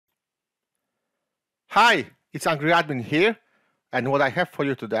Hi, it's Angry Admin here, and what I have for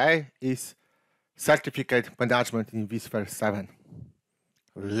you today is certificate management in vSphere 7.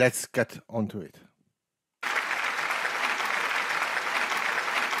 Let's get onto it.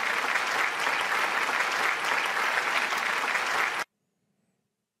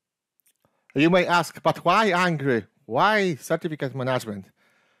 You may ask, but why Angry? Why certificate management?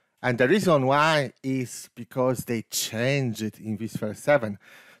 And the reason why is because they changed it in vSphere 7.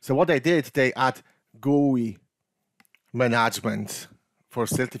 So what they did, they add GUI management for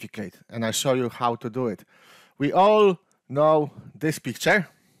certificate, and I show you how to do it. We all know this picture.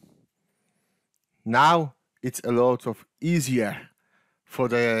 Now it's a lot of easier for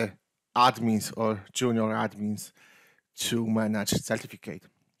the admins or junior admins to manage certificate.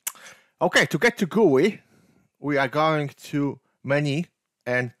 Okay, to get to GUI, we are going to menu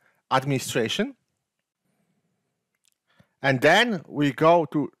and administration, and then we go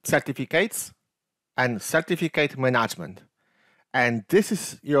to certificates and certificate management. And this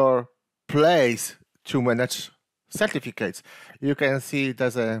is your place to manage certificates. You can see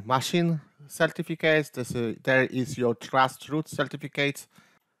there's a machine certificates, there is your trust root certificates.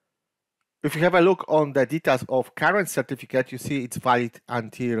 If you have a look on the details of current certificate, you see it's valid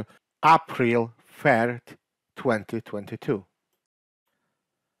until April 3rd, 2022.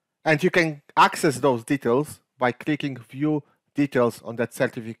 And you can access those details by clicking View Details on that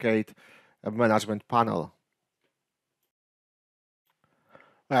certificate management panel.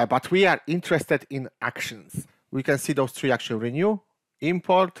 But we are interested in actions. We can see those three actions: renew,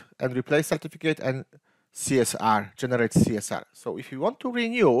 import and replace certificate, and CSR, generate CSR. So if you want to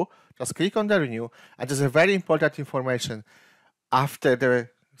renew, just click on the renew, and there's a very important information. After the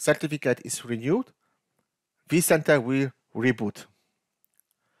certificate is renewed, vCenter will reboot.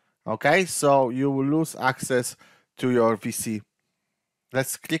 Okay, so you will lose access to your VC.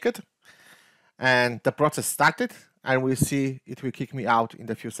 Let's click it. And the process started, and we'll see it will kick me out in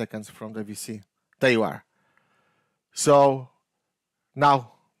a few seconds from the VC. There you are. So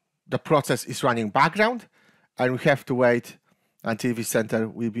now the process is running background, and we have to wait until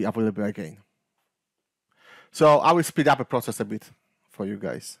vCenter will be available again. So I will speed up the process a bit for you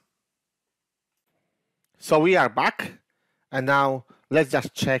guys. So we are back, and now let's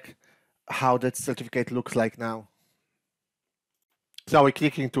just check how that certificate looks like now. So we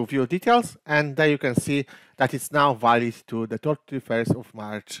click into View Details, and there you can see that it's now valid to the 31st of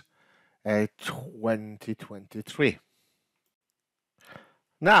March 2023.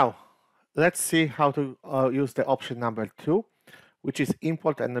 Now, let's see how to use the option number 2, which is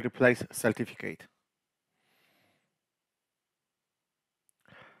Import and Replace Certificate.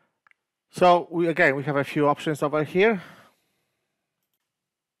 So we have a few options over here.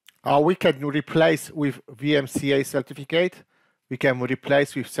 We can replace with VMCA certificate. We can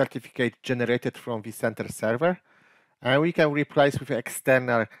replace with certificate generated from vCenter server, and we can replace with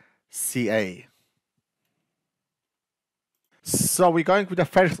external CA. So we're going with the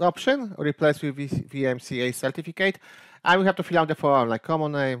first option, replace with VMCA certificate, and we have to fill out the form like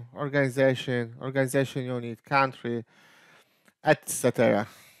common name, organization, organization unit, country, etc.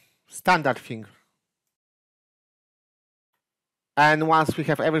 Standard thing. And once we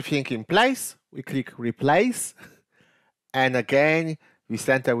have everything in place, we click replace. And again,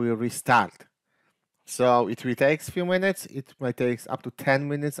 vCenter will restart. So it will take a few minutes. It might take up to 10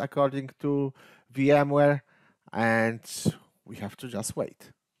 minutes according to VMware, and we have to just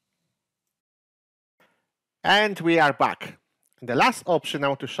wait. And we are back. And the last option I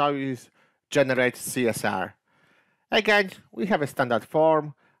want to show you is generate CSR. Again, we have a standard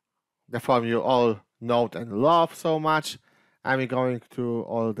form, the form you all know and love so much, and we're going through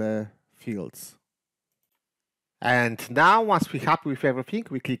all the fields. And now, once we're happy with everything,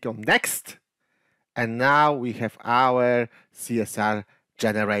 we click on Next. And now we have our CSR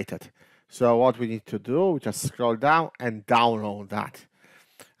generated. So what we need to do, we just scroll down and download that.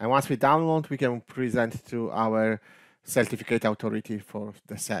 And once we download, we can present to our certificate authority for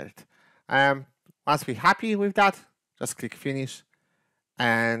the cert. Once we're happy with that, just click Finish.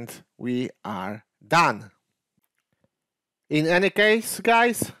 And we are done. In any case,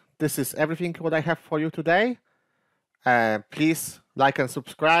 guys, this is everything what I have for you today. Please like and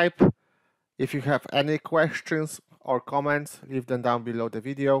subscribe. If you have any questions or comments, leave them down below the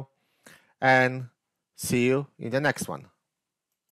video, and see you in the next one.